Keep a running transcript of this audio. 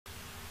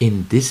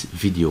In this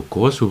video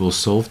course, we will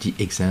solve the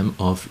exam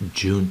of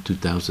June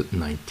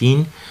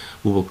 2019.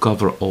 We will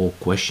cover all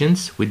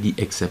questions with the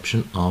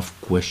exception of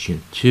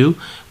question 2,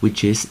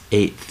 which is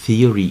a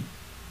theory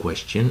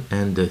question,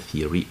 and the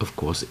theory, of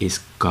course, is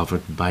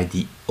covered by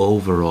the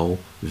overall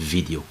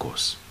video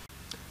course.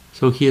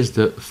 So here's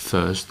the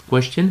first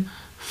question.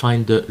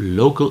 Find the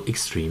local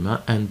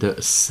extrema and the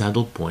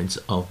saddle points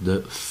of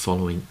the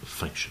following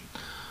function.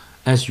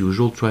 As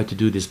usual, try to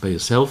do this by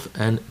yourself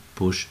and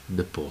push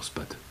the pause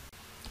button.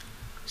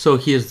 So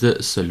here's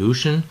the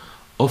solution.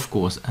 Of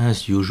course,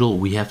 as usual,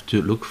 we have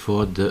to look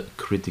for the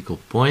critical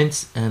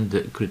points, and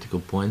the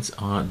critical points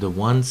are the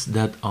ones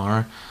that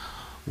are,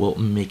 well,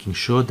 making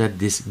sure that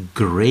this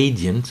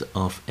gradient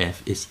of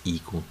f is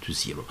equal to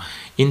 0.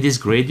 In this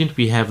gradient,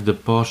 we have the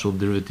partial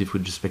derivative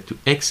with respect to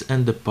x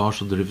and the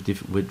partial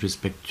derivative with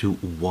respect to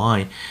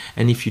y.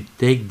 And if you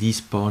take these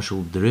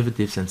partial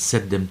derivatives and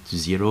set them to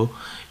 0,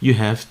 you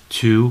have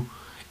two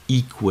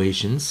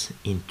equations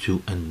in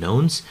two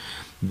unknowns.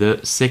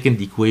 The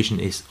second equation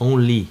is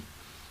only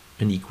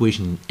an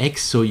equation in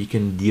x, so you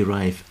can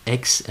derive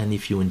x, and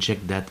if you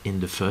inject that in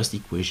the first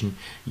equation,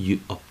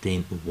 you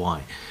obtain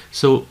y.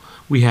 So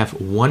we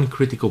have one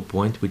critical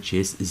point, which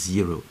is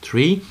 0,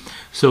 3.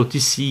 So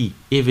to see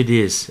if it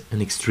is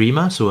an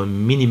extrema, so a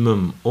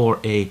minimum or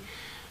a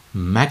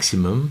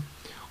maximum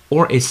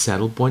or a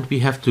saddle point, we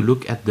have to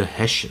look at the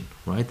Hessian,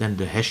 right? And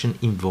the Hessian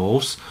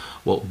involves,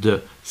 well,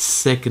 the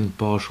second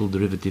partial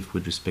derivative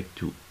with respect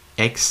to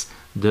x,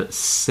 the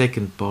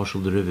second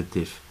partial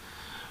derivative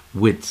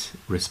with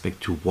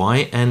respect to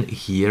y, and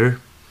here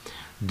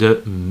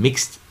the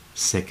mixed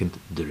second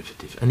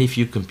derivative. And if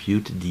you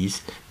compute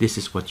these, this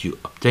is what you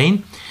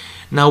obtain.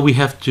 Now we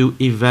have to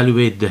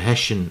evaluate the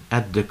Hessian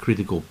at the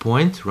critical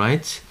point,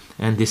 right?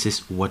 And this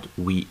is what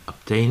we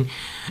obtain.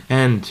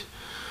 And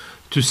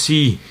to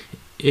see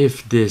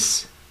if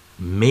this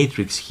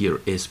matrix here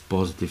is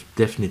positive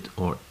definite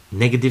or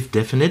negative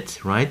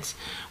definite, right?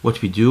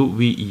 What we do,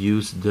 we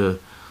use the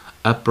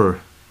upper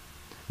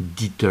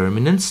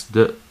determinants.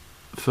 The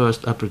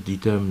first upper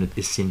determinant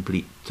is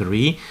simply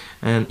 3,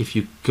 and if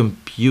you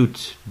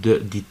compute the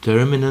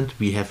determinant,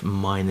 we have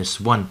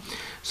 -1.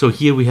 So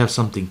here we have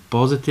something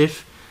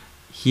positive,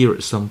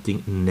 here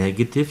something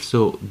negative.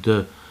 So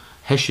the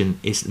Hessian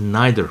is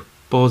neither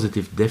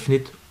positive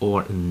definite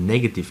or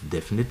negative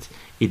definite.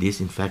 It is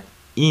in fact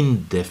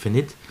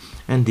indefinite,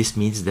 and this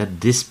means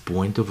that this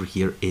point over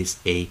here is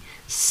a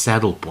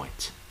saddle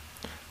point.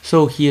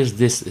 So here's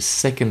this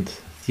second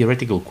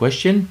theoretical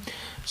question.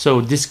 So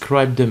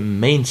describe the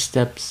main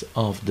steps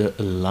of the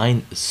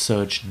line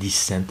search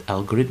descent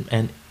algorithm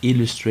and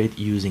illustrate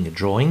using a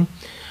drawing.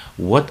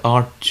 What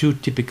are two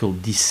typical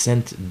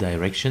descent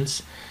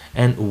directions,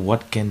 and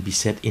what can be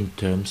said in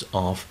terms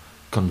of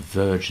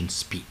convergence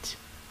speed?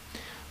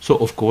 So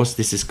of course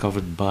this is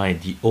covered by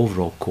the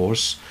overall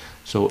course,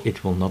 so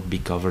it will not be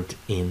covered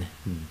in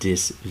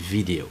this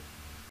video.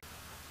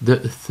 The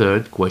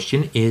third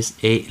question is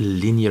a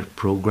linear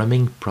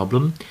programming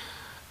problem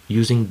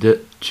using the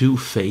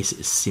two-phase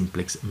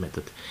simplex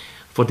method.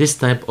 For this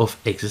type of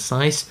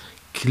exercise,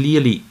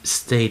 clearly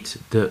state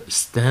the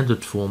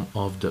standard form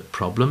of the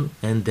problem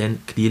and then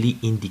clearly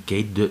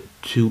indicate the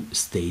two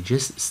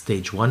stages,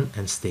 stage 1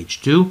 and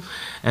stage 2.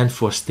 And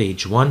for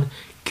stage 1,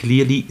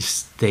 clearly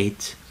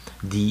state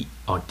the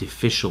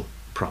artificial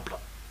problem.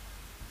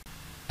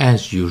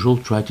 As usual,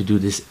 try to do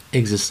this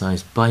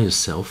exercise by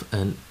yourself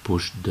and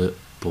push the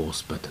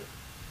pause button.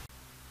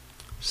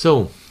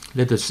 So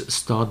let us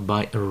start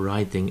by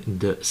writing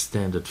the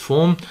standard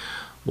form.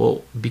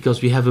 Well, because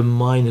we have a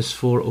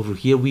 -4 over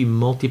here, we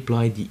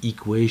multiply the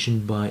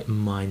equation by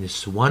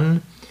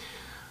 -1,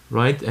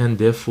 right? And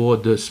therefore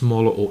the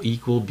smaller or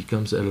equal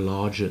becomes a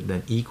larger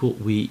than equal.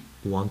 We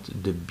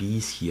want the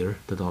b's here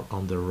that are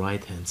on the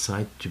right hand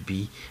side to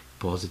be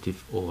positive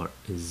or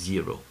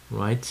 0,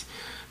 right?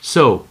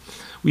 So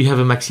we have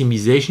a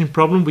maximization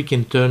problem. We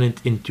can turn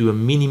it into a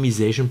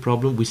minimization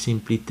problem. We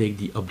simply take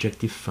the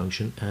objective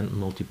function and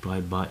multiply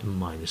by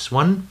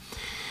 -1.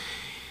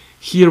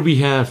 Here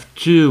we have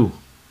two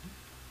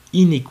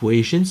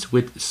inequations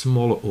with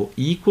smaller or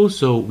equal,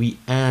 so we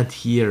add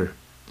here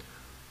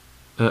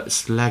a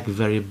slack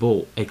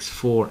variable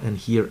x4 and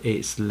here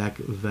a slack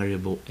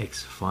variable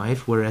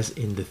x5, whereas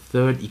in the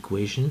third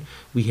equation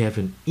we have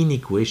an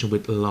inequation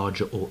with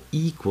larger or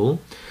equal,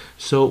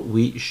 so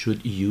we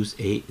should use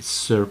a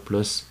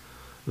surplus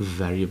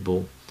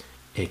variable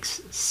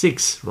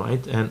x6,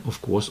 right? And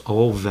of course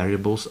all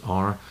variables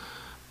are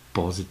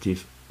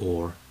positive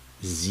or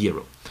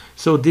 0.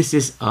 So this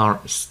is our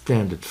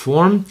standard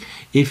form.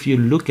 If you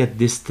look at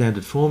this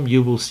standard form,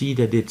 you will see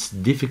that it's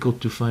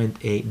difficult to find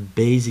a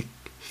basic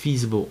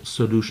feasible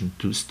solution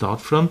to start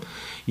from.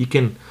 You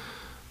can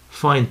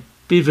find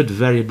pivot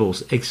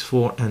variables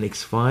x4 and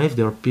x5.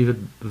 They are pivot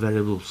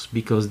variables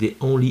because they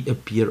only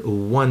appear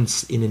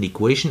once in an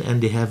equation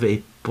and they have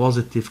a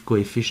positive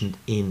coefficient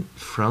in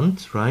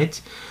front,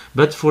 right?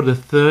 But for the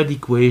third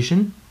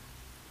equation,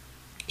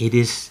 it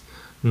is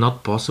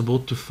not possible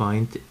to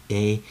find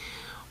a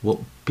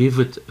well,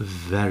 pivot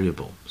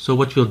variable. So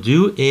what we'll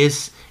do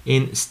is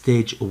in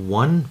stage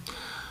 1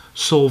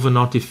 solve an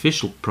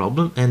artificial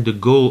problem, and the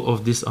goal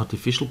of this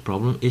artificial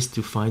problem is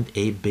to find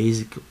a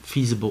basic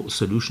feasible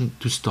solution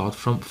to start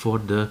from for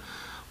the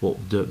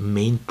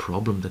main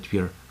problem that we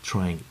are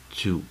trying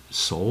to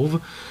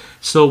solve.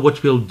 So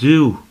what we'll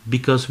do,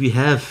 because we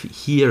have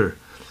here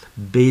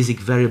basic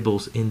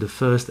variables in the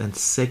first and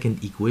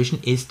second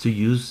equation, is to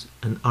use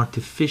an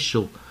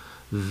artificial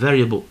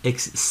variable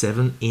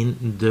x7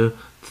 in the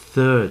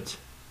third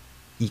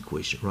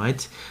equation,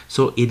 right?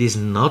 So it is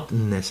not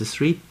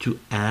necessary to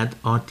add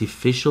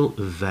artificial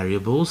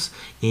variables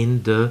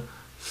in the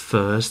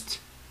first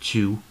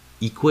two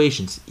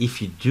equations.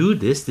 If you do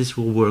this, this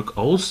will work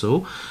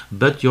also,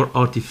 but your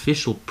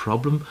artificial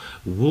problem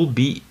will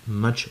be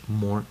much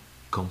more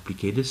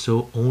complicated,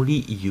 so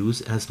only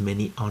use as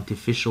many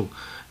artificial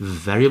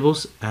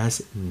variables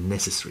as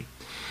necessary.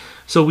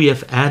 So we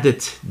have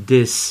added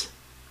this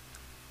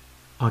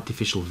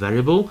artificial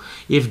variable.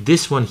 If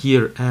this one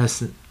here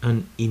has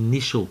an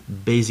initial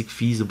basic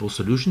feasible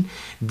solution,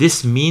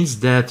 this means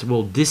that,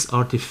 well, this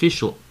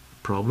artificial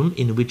problem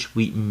in which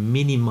we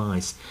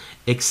minimize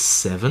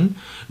x7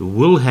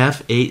 will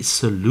have a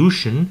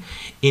solution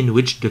in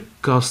which the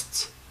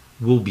cost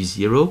will be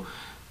 0,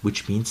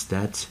 which means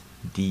that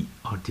the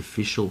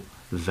artificial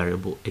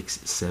variable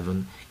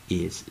x7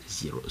 is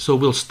 0. So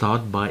we'll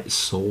start by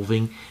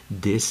solving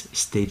this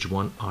stage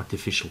 1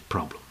 artificial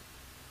problem.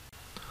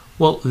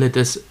 Well, let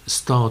us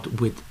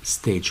start with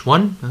stage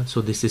 1.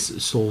 So this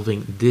is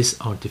solving this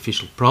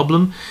artificial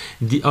problem.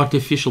 The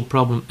artificial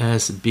problem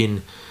has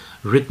been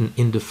written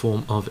in the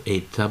form of a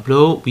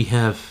tableau. We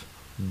have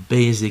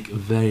basic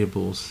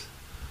variables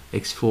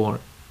x4,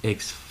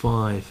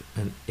 x5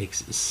 and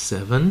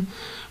x7.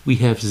 We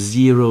have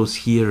zeros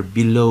here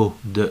below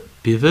the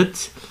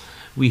pivot.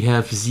 We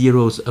have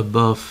zeros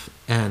above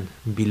and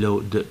below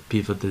the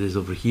pivot that is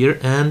over here,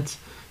 and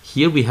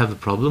here we have a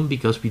problem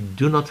because we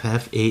do not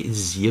have a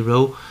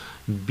 0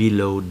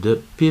 below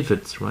the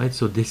pivot, right?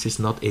 So this is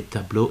not a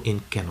tableau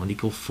in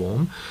canonical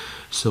form,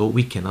 so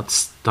we cannot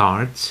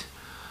start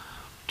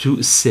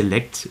to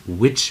select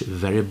which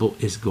variable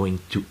is going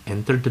to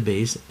enter the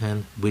base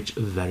and which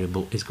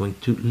variable is going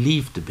to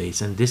leave the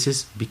base. And this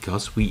is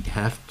because we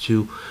have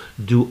to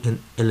do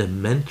an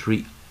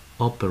elementary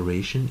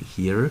operation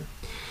here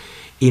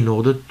in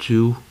order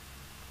to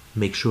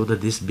make sure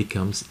that this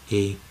becomes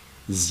a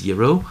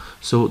 0,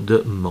 so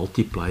the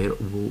multiplier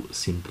will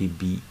simply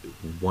be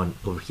 1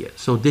 over here.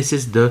 So this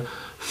is the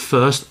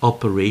first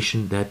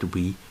operation that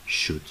we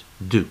should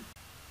do.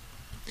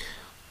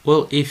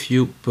 Well, if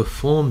you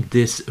perform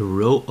this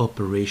row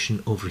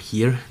operation over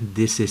here,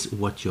 this is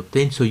what you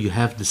obtain. So you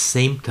have the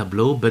same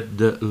tableau, but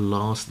the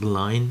last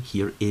line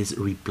here is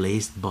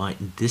replaced by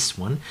this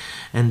one,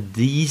 and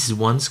these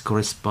ones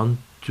correspond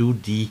to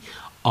the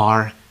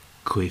R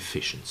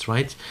coefficients,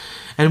 right?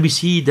 And we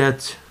see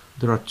that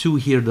there are two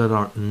here that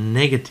are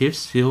negatives,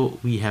 so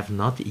we have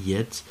not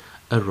yet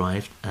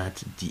arrived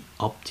at the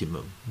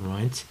optimum,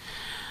 right?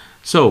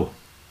 So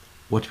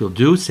what we'll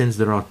do, since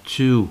there are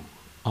two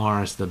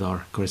r's that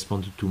are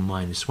corresponding to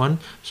 -1,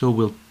 so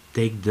we'll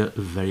take the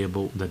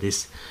variable that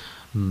is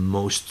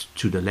most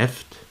to the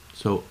left,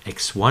 so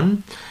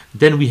x1.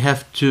 Then we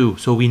have to,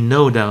 so we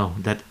know now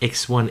that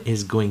x1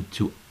 is going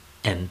to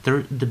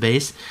enter the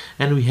base,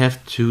 and we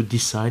have to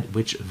decide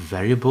which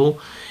variable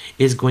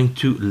is going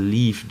to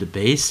leave the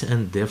base,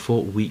 and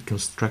therefore we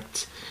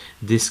construct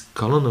this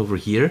column over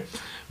here,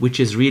 which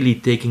is really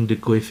taking the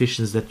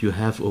coefficients that you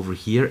have over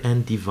here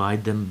and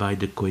divide them by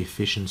the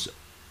coefficients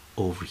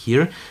over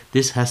here.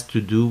 This has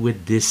to do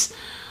with this,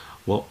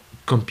 well,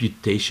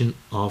 computation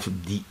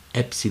of the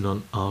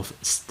epsilon of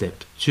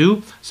step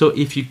 2. So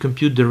if you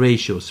compute the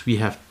ratios, we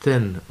have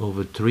 10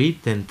 over 3,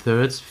 10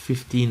 thirds,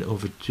 15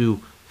 over 2,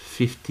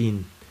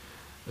 15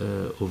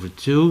 over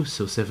 2,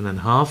 so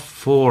 7.5,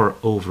 4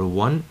 over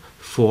 1,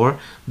 4.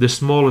 The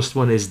smallest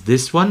one is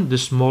this one, the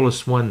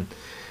smallest one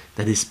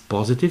that is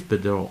positive,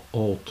 but they're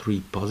all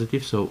three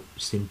positive, so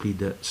simply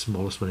the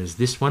smallest one is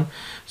this one.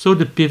 So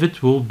the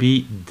pivot will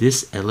be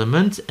this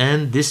element,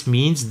 and this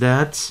means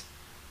that,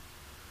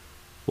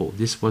 well,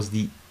 this was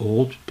the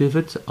old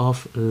pivot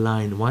of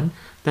line 1,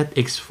 that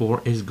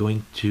x4 is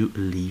going to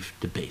leave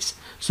the base.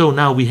 So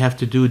now we have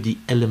to do the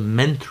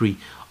elementary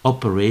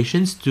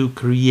operations to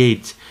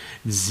create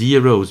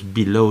zeros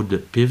below the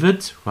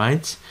pivot,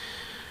 right?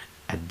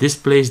 At this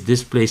place,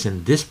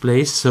 and this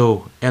place.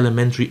 So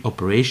elementary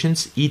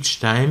operations, each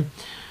time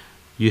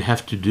you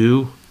have to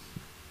do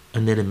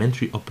an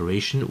elementary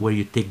operation where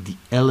you take the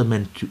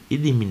element to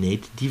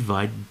eliminate,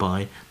 divide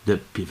by the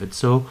pivot.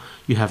 So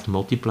you have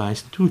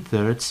multiplies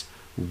 2/3,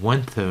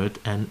 1/3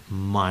 and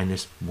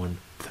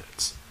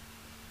 -1/3.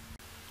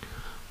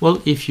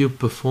 Well, if you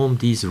perform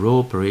these row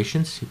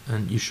operations,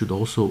 and you should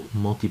also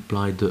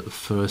multiply the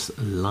first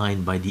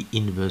line by the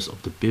inverse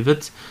of the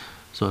pivot.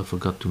 So I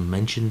forgot to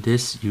mention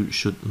this. You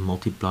should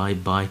multiply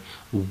by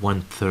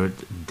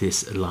 1/3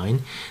 this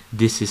line.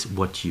 This is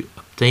what you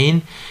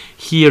obtain.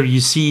 Here you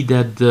see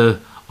that the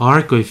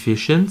R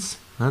coefficients,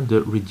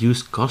 the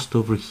reduced cost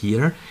over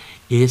here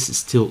is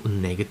still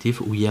negative.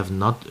 We have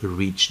not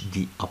reached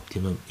the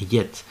optimum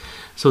yet.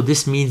 So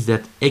this means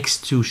that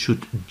x2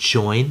 should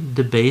join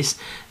the base,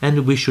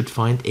 and we should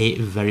find a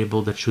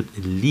variable that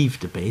should leave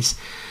the base,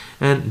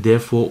 and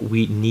therefore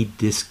we need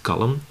this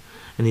column.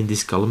 And in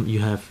this column you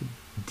have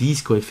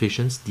these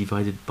coefficients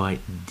divided by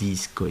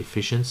these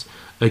coefficients.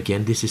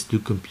 Again, this is to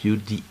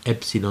compute the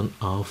epsilon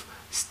of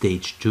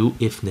stage 2.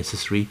 If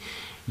necessary,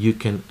 you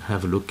can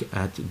have a look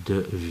at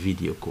the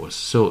video course.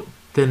 So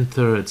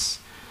 10/3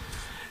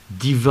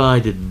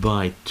 divided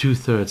by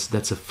 2/3,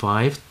 that's a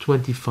 5.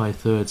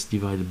 25/3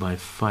 divided by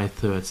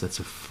 5/3, that's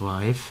a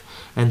 5.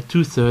 And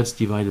 2/3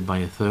 divided by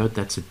a third,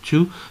 that's a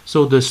 2.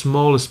 So the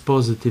smallest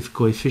positive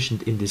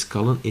coefficient in this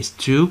column is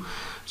 2.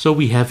 So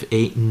we have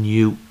a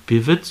new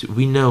pivot.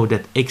 We know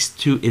that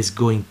x2 is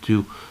going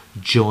to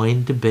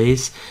join the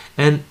base,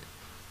 and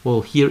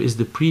well, here is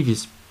the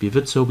previous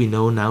pivot, so we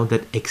know now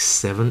that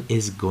x7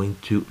 is going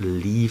to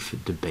leave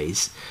the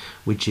base,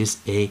 which is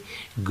a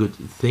good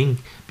thing,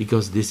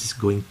 because this is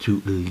going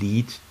to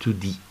lead to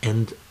the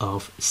end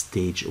of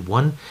stage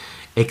 1.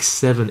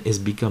 x7 is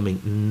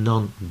becoming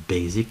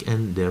non-basic,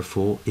 and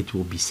therefore it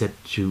will be set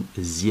to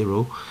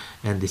 0,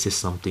 and this is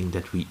something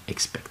that we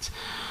expect.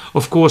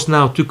 Of course,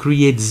 now to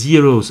create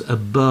zeros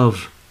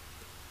above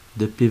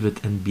the pivot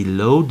and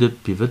below the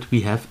pivot,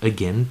 we have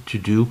again to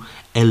do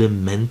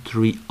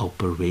elementary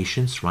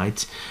operations,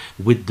 right,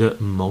 with the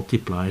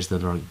multipliers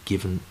that are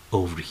given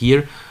over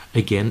here.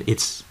 Again,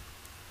 it's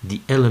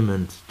the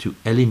element to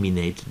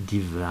eliminate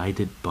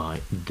divided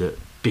by the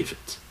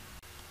pivot.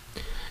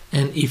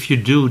 And if you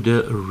do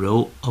the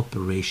row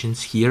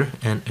operations here,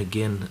 and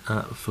again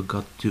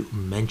forgot to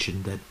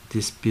mention that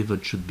this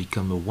pivot should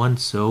become a 1,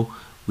 so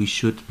we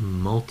should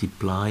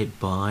multiply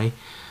by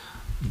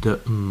the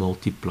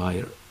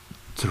multiplier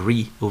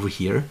 3 over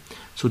here,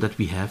 so that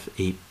we have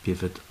a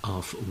pivot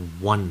of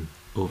 1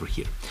 over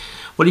here.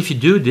 Well, if you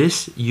do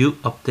this, you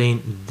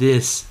obtain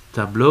this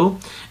tableau,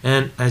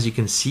 and as you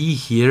can see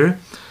here,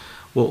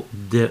 well,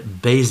 the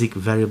basic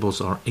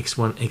variables are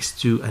x1,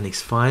 x2, and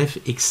x5.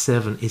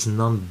 x7 is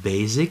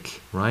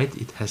non-basic, right?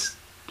 It has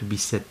to be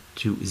set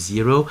to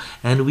 0,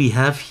 and we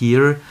have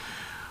here,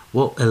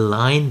 well, a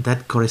line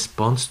that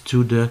corresponds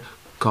to the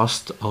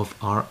cost of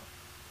our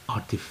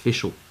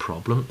artificial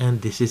problem,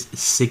 and this is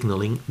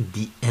signaling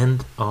the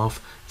end of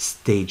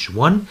stage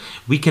 1.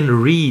 We can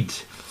read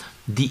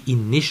the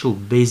initial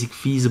basic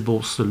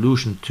feasible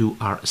solution to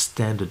our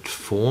standard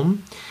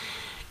form.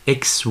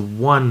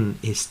 x1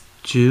 is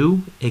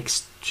 2,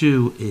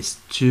 x2 is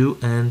 2,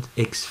 and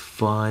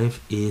x5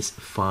 is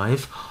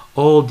 5.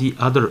 All the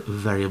other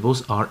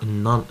variables are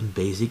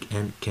non-basic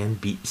and can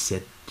be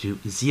set to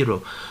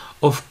 0.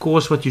 Of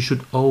course, what you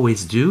should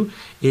always do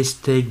is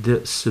take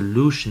the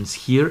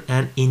solutions here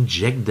and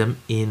inject them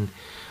in,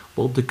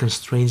 well, the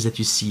constraints that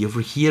you see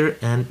over here,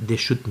 and they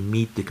should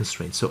meet the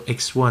constraints. So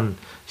x1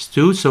 is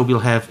 2, so we'll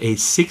have a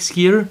 6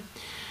 here,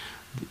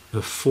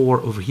 a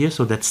 4 over here,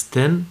 so that's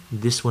 10.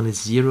 This one is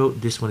 0,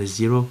 this one is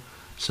 0,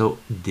 so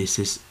this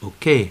is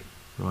okay,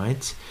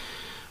 right?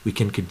 We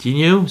can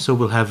continue, so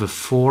we'll have a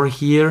 4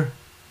 here,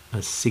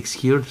 a 6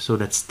 here, so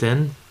that's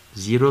 10,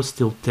 0,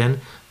 still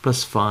 10,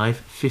 plus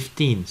 5,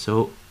 15,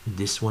 so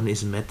this one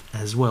is met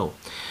as well.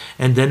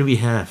 And then we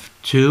have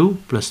 2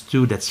 plus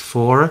 2, that's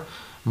 4,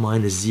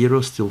 minus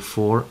 0, still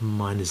 4,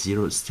 minus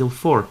 0, still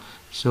 4.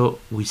 So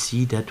we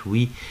see that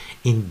we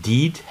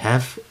indeed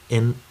have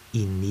an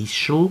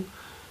initial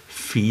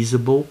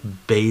feasible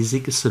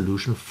basic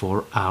solution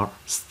for our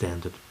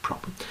standard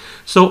problem.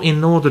 So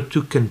in order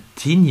to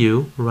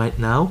continue right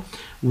now,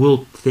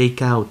 we'll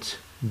take out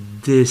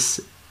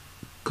this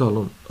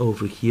column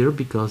over here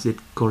because it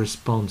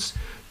corresponds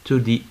to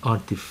the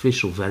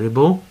artificial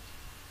variable.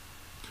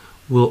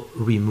 We'll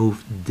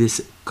remove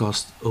this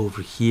cost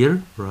over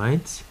here,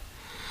 right?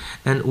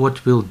 And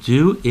what we'll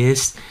do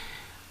is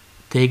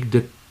take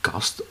the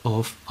cost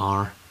of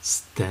our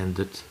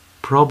standard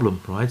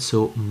problem, right?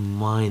 So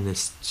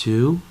minus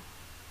 2,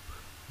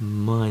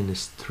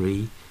 minus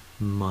 3,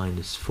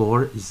 minus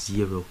 4,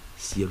 0,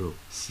 0,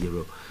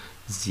 0,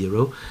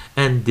 0.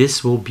 And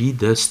this will be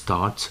the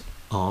start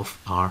of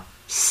our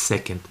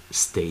second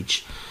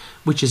stage,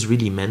 which is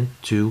really meant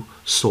to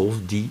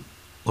solve the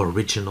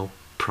original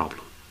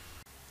problem.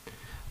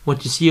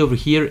 What you see over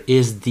here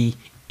is the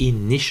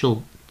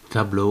initial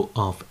tableau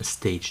of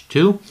stage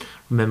 2.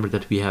 Remember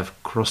that we have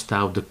crossed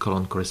out the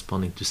column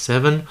corresponding to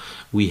 7.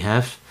 We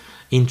have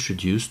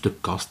introduced the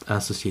cost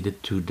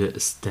associated to the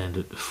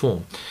standard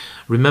form.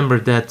 Remember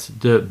that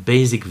the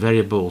basic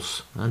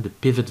variables and the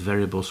pivot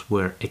variables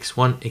were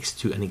x1,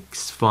 x2, and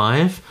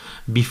x5.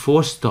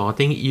 Before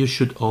starting, you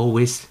should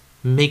always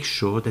make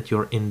sure that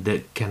you're in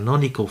the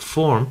canonical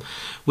form,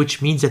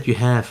 which means that you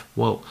have,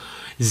 well,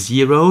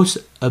 zeros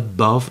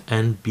above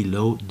and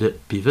below the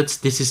pivots.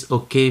 This is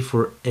okay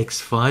for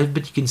x5,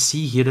 but you can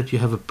see here that you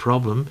have a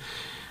problem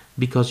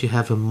because you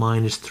have a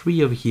minus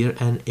 3 over here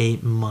and a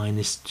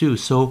minus 2.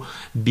 So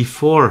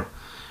before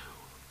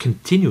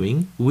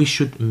continuing, we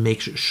should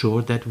make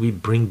sure that we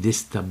bring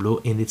this tableau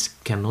in its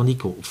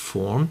canonical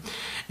form,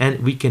 and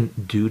we can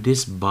do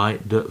this by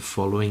the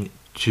following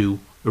two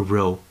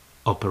row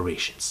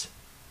operations.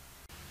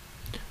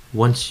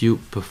 Once you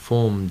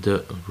perform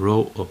the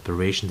row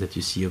operation that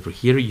you see over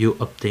here, you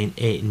obtain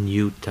a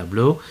new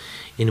tableau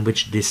in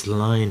which this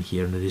line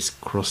here that is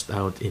crossed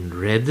out in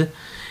red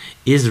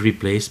is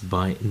replaced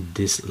by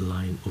this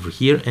line over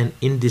here, and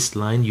in this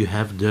line you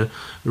have the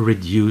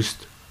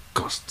reduced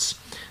costs.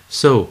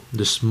 So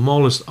the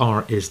smallest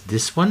r is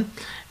this one,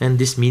 and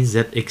this means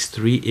that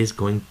x3 is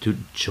going to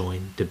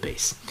join the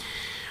base.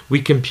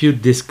 We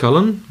compute this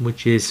column,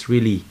 which is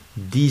really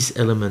these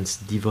elements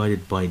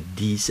divided by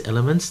these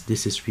elements.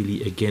 This is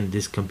really again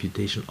this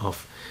computation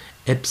of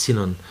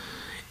epsilon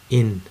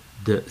in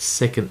the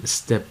second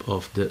step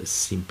of the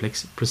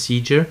simplex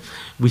procedure.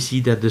 We see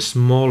that the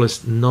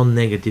smallest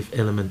non-negative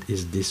element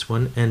is this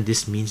one, and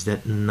this means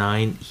that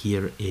 9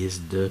 here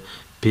is the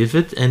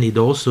pivot, and it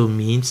also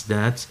means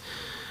that,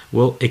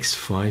 well,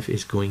 x5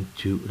 is going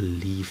to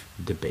leave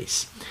the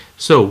base.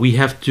 So we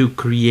have to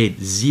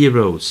create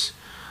zeros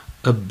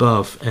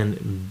above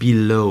and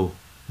below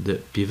the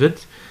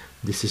pivot.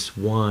 This is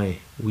why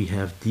we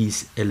have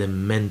these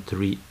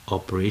elementary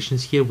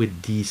operations here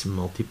with these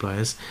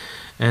multipliers,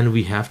 and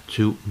we have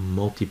to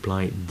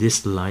multiply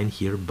this line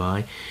here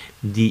by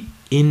the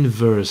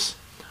inverse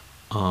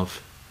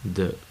of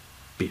the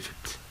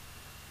pivot.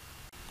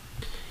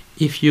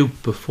 If you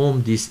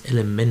perform these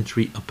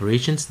elementary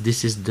operations,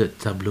 this is the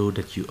tableau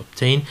that you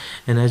obtain,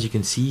 and as you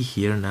can see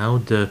here now,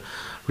 the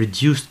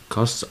reduced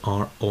costs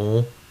are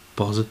all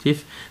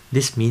positive.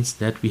 This means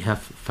that we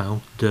have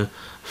found the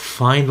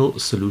final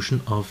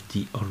solution of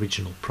the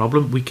original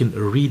problem. We can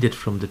read it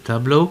from the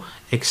tableau.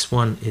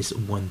 x1 is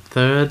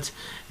 1/3,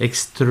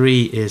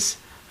 x3 is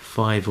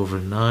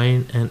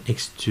 5/9, and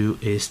x2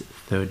 is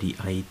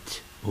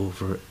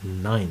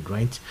 38/9,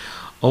 right?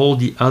 All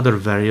the other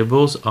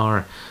variables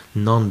are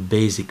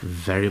non-basic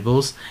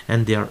variables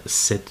and they are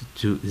set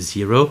to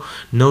 0.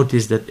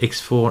 Notice that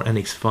x4 and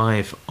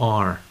x5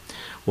 are,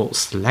 well,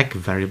 slack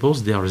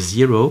variables. They are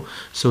 0,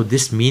 so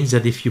this means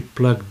that if you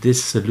plug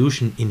this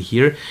solution in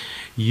here,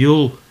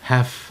 you'll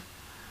have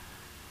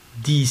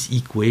these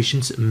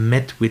equations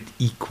met with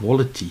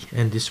equality,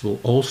 and this will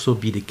also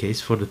be the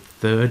case for the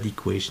third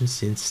equation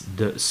since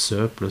the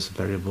surplus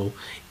variable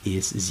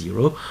is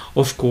 0.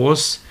 Of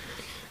course,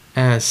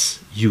 as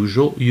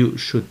usual, you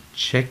should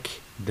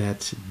check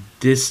that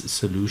this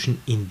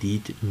solution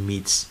indeed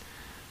meets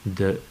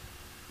the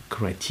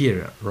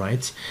criteria,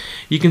 right?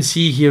 You can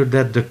see here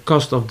that the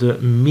cost of the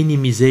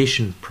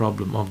minimization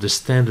problem of the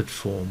standard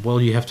form, well,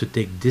 you have to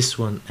take this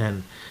one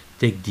and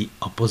take the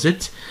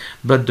opposite,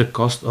 but the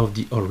cost of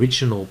the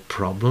original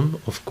problem,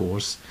 of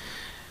course,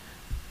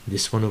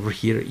 this one over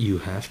here, you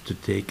have to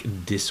take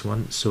this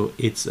one, so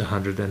it's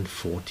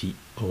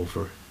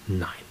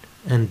 140/9.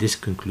 And this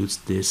concludes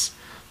this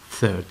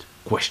third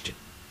question.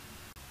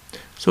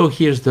 So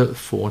here's the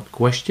fourth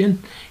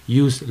question.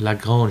 Use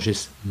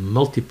Lagrange's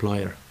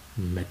multiplier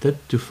method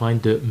to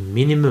find the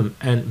minimum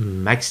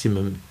and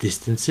maximum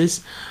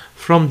distances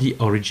from the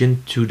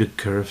origin to the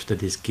curve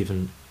that is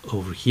given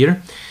over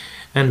here.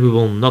 And we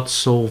will not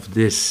solve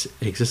this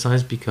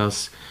exercise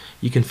because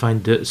you can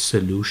find the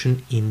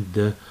solution in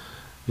the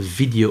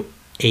video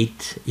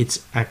 8. It's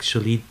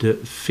actually the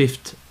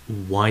 5th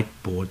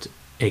whiteboard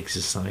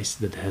exercise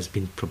that has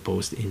been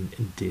proposed in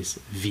this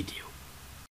video.